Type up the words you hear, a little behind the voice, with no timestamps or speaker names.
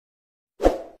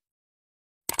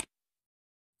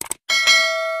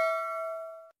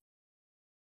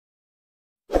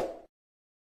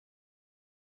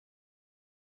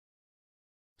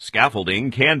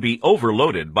Scaffolding can be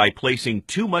overloaded by placing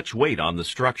too much weight on the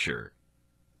structure.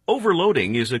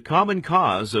 Overloading is a common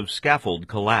cause of scaffold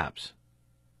collapse.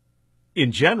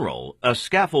 In general, a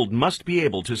scaffold must be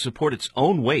able to support its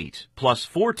own weight plus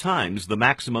 4 times the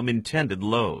maximum intended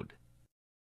load.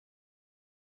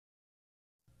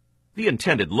 The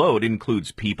intended load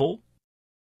includes people,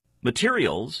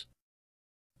 materials,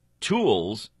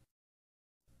 tools,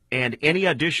 and any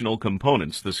additional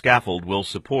components the scaffold will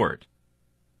support.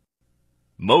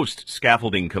 Most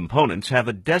scaffolding components have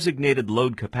a designated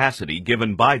load capacity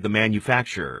given by the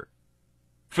manufacturer.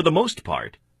 For the most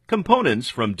part, components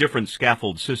from different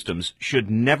scaffold systems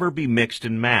should never be mixed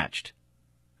and matched.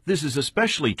 This is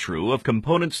especially true of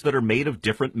components that are made of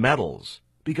different metals,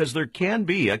 because there can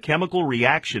be a chemical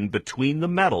reaction between the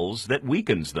metals that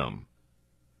weakens them.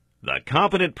 The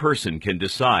competent person can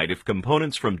decide if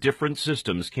components from different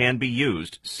systems can be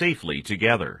used safely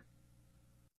together.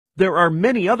 There are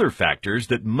many other factors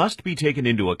that must be taken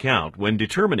into account when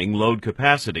determining load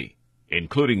capacity,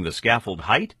 including the scaffold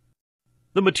height,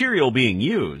 the material being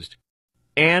used,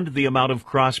 and the amount of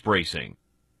cross-bracing.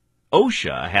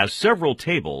 OSHA has several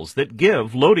tables that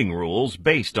give loading rules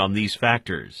based on these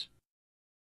factors.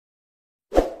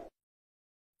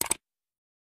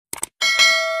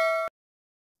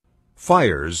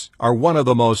 Fires are one of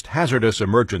the most hazardous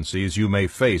emergencies you may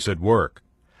face at work.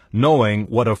 Knowing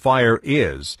what a fire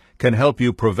is can help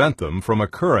you prevent them from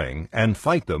occurring and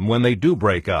fight them when they do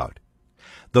break out.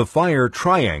 The fire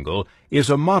triangle is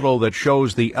a model that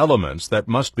shows the elements that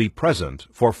must be present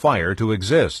for fire to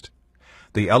exist.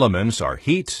 The elements are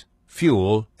heat,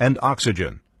 fuel, and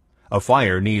oxygen. A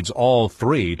fire needs all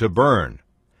 3 to burn.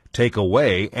 Take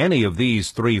away any of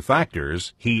these 3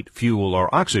 factors, heat, fuel,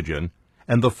 or oxygen,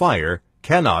 and the fire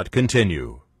cannot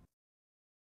continue.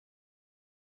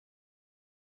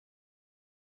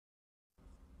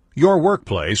 Your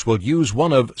workplace will use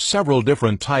one of several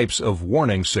different types of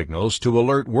warning signals to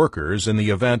alert workers in the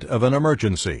event of an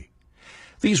emergency.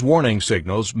 These warning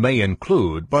signals may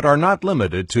include, but are not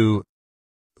limited to,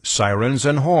 sirens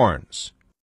and horns,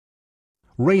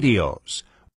 radios,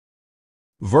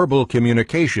 verbal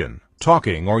communication,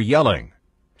 talking or yelling.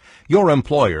 Your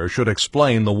employer should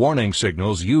explain the warning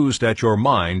signals used at your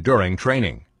mine during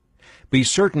training. Be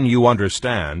certain you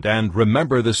understand and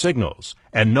remember the signals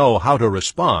and know how to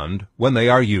respond when they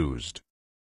are used.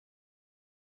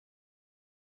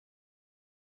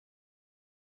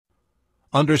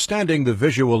 Understanding the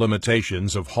visual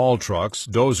limitations of haul trucks,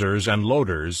 dozers, and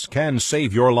loaders can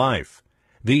save your life.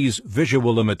 These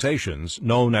visual limitations,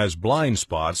 known as blind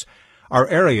spots, are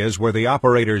areas where the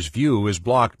operator's view is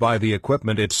blocked by the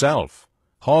equipment itself.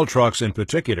 Haul trucks in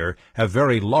particular have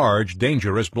very large,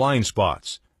 dangerous blind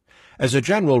spots. As a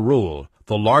general rule,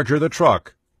 the larger the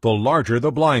truck, the larger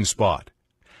the blind spot.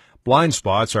 Blind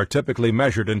spots are typically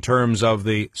measured in terms of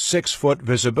the 6-foot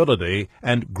visibility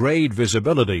and grade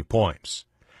visibility points.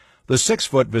 The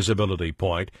 6-foot visibility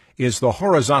point is the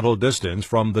horizontal distance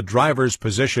from the driver's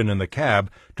position in the cab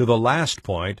to the last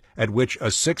point at which a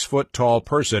 6-foot tall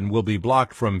person will be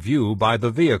blocked from view by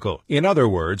the vehicle. In other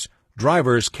words,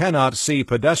 drivers cannot see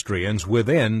pedestrians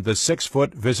within the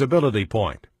 6-foot visibility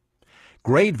point.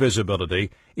 Grade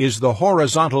visibility is the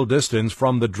horizontal distance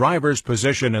from the driver's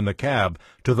position in the cab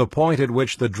to the point at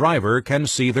which the driver can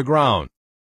see the ground.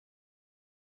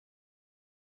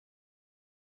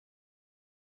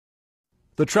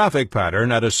 The traffic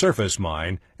pattern at a surface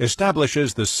mine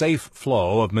establishes the safe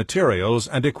flow of materials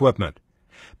and equipment.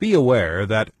 Be aware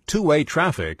that two-way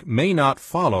traffic may not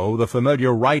follow the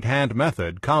familiar right-hand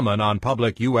method common on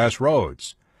public U.S.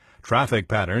 roads. Traffic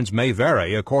patterns may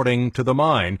vary according to the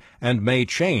mine and may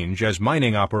change as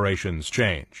mining operations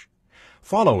change.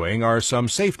 Following are some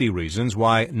safety reasons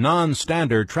why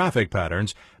non-standard traffic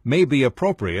patterns may be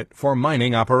appropriate for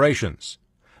mining operations.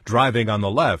 Driving on the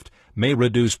left may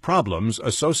reduce problems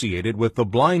associated with the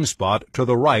blind spot to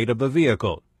the right of the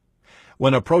vehicle.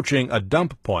 When approaching a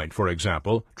dump point, for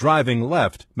example, driving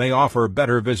left may offer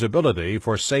better visibility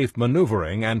for safe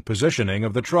maneuvering and positioning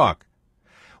of the truck.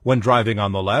 When driving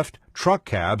on the left, truck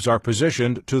cabs are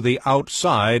positioned to the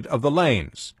outside of the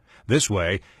lanes. This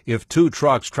way, if 2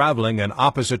 trucks traveling in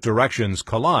opposite directions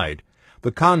collide,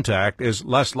 the contact is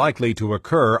less likely to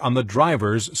occur on the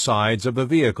driver's sides of the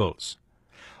vehicles.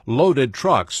 Loaded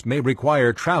trucks may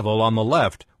require travel on the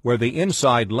left, where the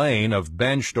inside lane of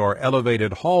benched or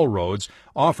elevated haul roads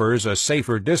offers a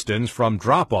safer distance from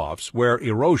drop-offs where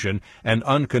erosion and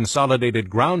unconsolidated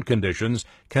ground conditions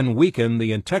can weaken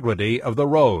the integrity of the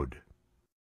road.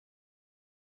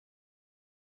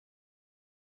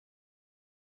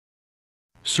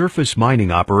 Surface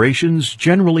mining operations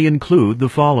generally include the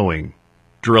following: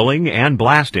 drilling and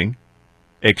blasting,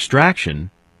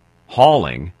 extraction,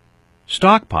 hauling,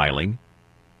 stockpiling,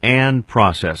 and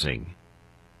processing.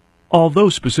 Although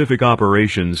specific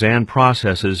operations and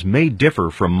processes may differ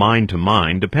from mine to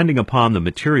mine depending upon the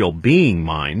material being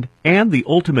mined and the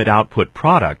ultimate output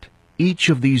product, each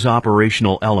of these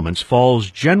operational elements falls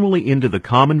generally into the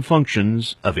common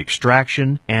functions of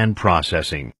extraction and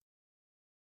processing.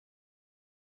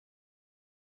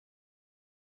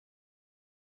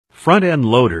 Front-end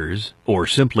loaders, or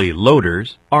simply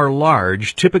loaders, are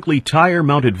large, typically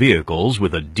tire-mounted vehicles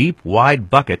with a deep, wide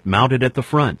bucket mounted at the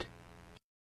front.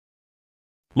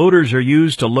 Loaders are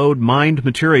used to load mined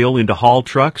material into haul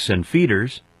trucks and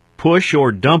feeders, push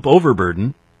or dump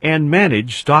overburden, and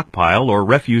manage stockpile or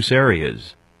refuse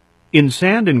areas. In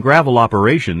sand and gravel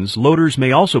operations, loaders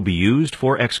may also be used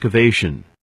for excavation.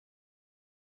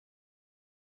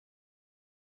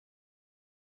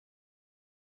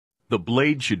 The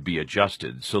blade should be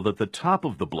adjusted so that the top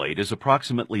of the blade is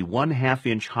approximately 1/2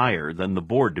 inch higher than the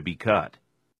board to be cut.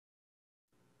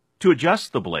 To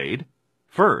adjust the blade,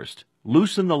 first,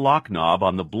 loosen the lock knob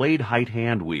on the blade height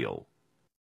hand wheel.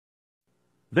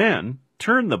 Then,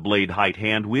 turn the blade height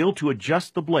hand wheel to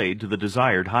adjust the blade to the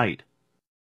desired height.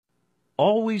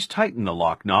 Always tighten the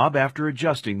lock knob after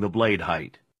adjusting the blade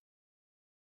height.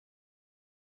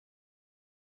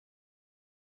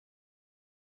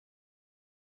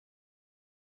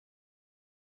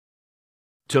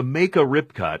 To make a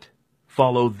rip cut,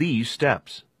 follow these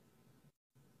steps.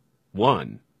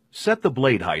 1. Set the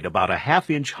blade height about 1/2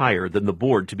 inch higher than the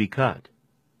board to be cut.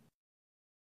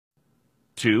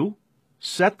 2.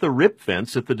 Set the rip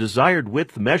fence at the desired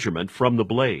width measurement from the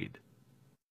blade.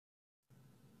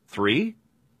 3.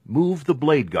 Move the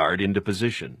blade guard into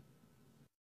position.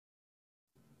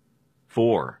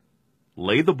 4.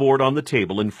 Lay the board on the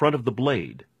table in front of the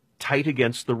blade, tight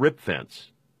against the rip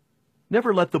fence.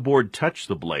 Never let the board touch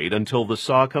the blade until the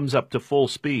saw comes up to full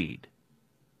speed.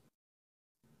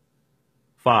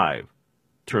 5.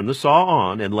 Turn the saw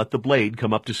on and let the blade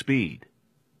come up to speed.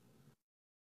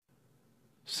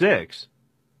 6.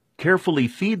 Carefully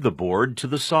feed the board to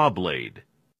the saw blade.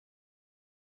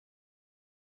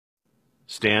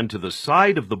 Stand to the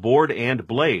side of the board and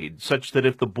blade such that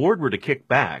if the board were to kick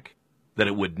back, that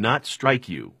it would not strike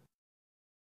you.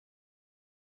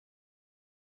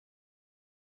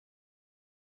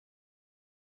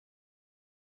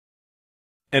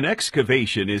 An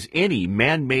excavation is any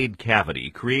man-made cavity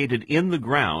created in the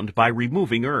ground by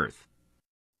removing earth.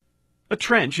 A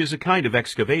trench is a kind of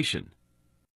excavation.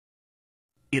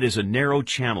 It is a narrow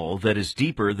channel that is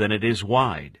deeper than it is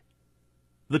wide.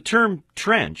 The term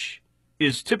trench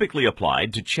is typically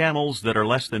applied to channels that are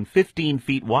less than 15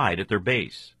 feet wide at their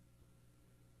base.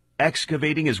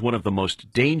 Excavating is one of the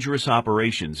most dangerous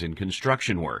operations in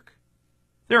construction work.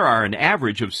 There are an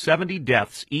average of 70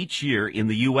 deaths each year in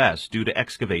the U.S. due to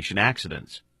excavation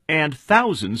accidents, and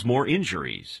thousands more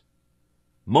injuries.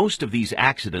 Most of these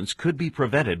accidents could be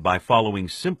prevented by following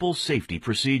simple safety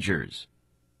procedures.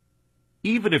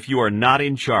 Even if you are not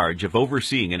in charge of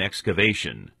overseeing an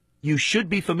excavation, you should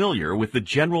be familiar with the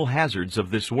general hazards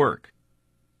of this work.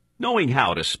 Knowing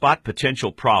how to spot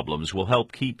potential problems will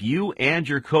help keep you and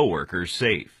your coworkers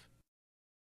safe.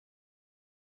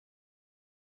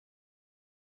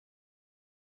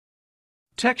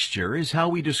 Texture is how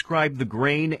we describe the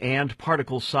grain and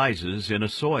particle sizes in a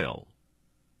soil.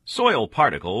 Soil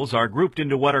particles are grouped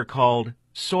into what are called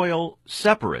soil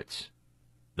separates.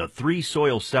 The 3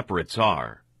 soil separates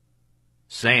are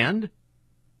sand,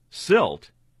 silt,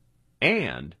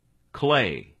 and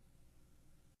clay.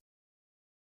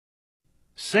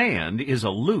 Sand is a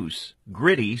loose,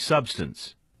 gritty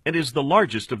substance and is the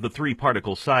largest of the 3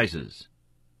 particle sizes.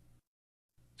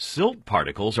 Silt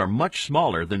particles are much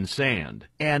smaller than sand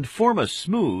and form a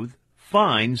smooth,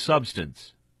 fine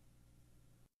substance.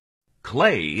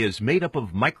 Clay is made up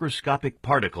of microscopic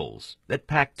particles that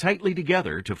pack tightly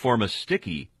together to form a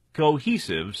sticky,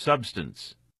 cohesive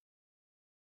substance.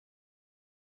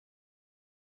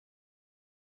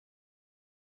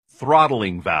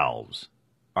 Throttling valves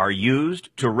are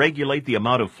used to regulate the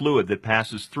amount of fluid that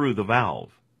passes through the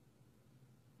valve.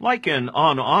 Like an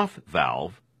on-off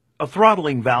valve, a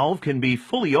throttling valve can be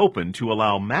fully open to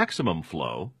allow maximum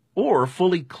flow or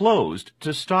fully closed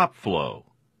to stop flow.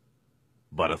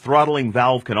 But a throttling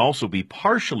valve can also be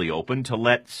partially open to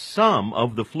let some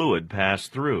of the fluid pass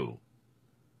through.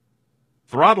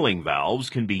 Throttling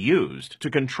valves can be used to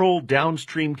control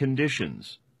downstream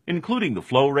conditions, including the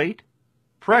flow rate,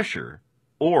 pressure,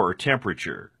 or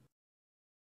temperature.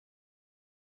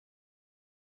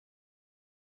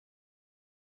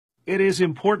 It is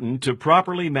important to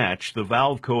properly match the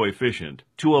valve coefficient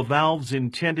to a valve's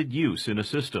intended use in a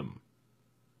system.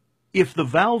 If the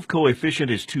valve coefficient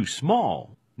is too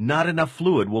small, not enough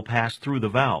fluid will pass through the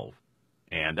valve,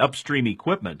 and upstream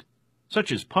equipment,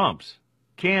 such as pumps,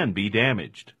 can be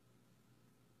damaged.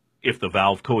 If the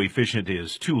valve coefficient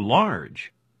is too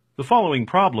large, the following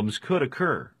problems could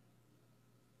occur.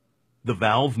 The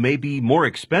valve may be more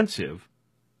expensive,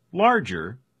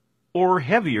 larger, or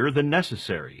heavier than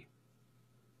necessary.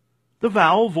 The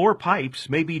valve or pipes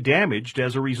may be damaged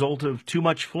as a result of too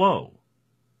much flow.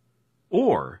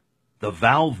 Or the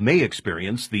valve may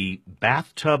experience the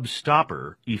bathtub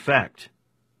stopper effect.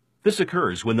 This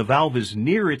occurs when the valve is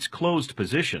near its closed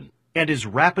position and is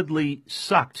rapidly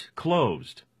sucked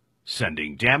closed,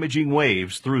 sending damaging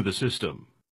waves through the system.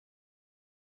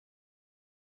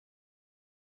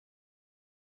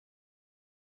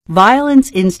 Violence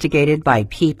instigated by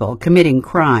people committing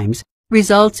crimes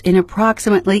results in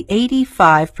approximately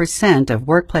 85% of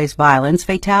workplace violence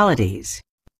fatalities.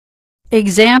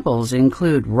 Examples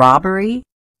include robbery,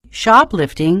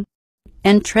 shoplifting,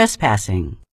 and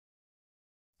trespassing.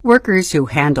 Workers who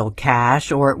handle cash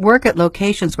or work at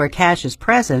locations where cash is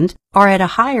present are at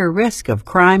a higher risk of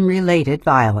crime-related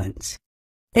violence.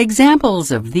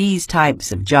 Examples of these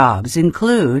types of jobs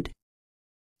include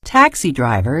taxi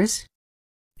drivers,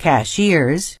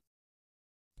 cashiers,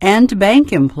 and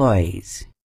bank employees.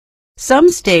 Some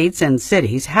states and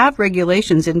cities have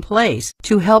regulations in place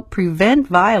to help prevent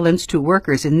violence to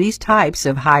workers in these types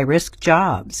of high-risk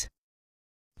jobs.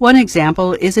 One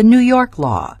example is a New York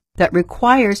law that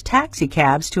requires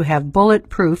taxicabs to have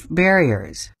bulletproof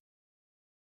barriers.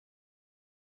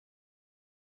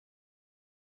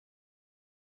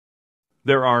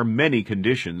 There are many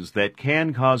conditions that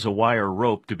can cause a wire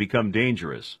rope to become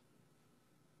dangerous.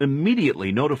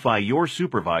 Immediately notify your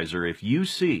supervisor if you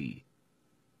see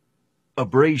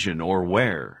abrasion or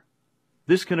wear.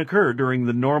 This can occur during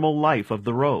the normal life of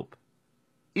the rope.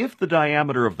 If the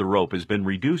diameter of the rope has been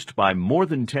reduced by more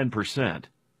than 10%,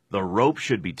 the rope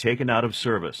should be taken out of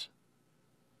service.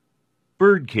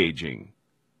 Bird caging.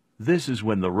 This is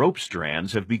when the rope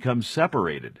strands have become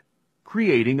separated,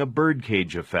 creating a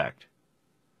birdcage effect.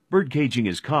 Bird caging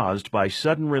is caused by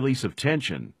sudden release of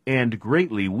tension and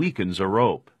greatly weakens a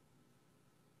rope.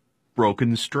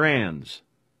 Broken strands.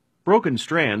 Broken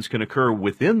strands can occur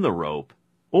within the rope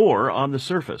or on the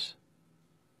surface.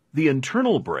 The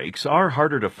internal breaks are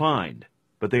harder to find,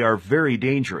 but they are very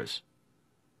dangerous.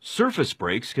 Surface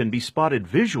breaks can be spotted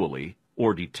visually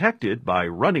or detected by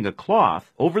running a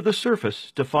cloth over the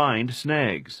surface to find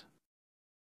snags.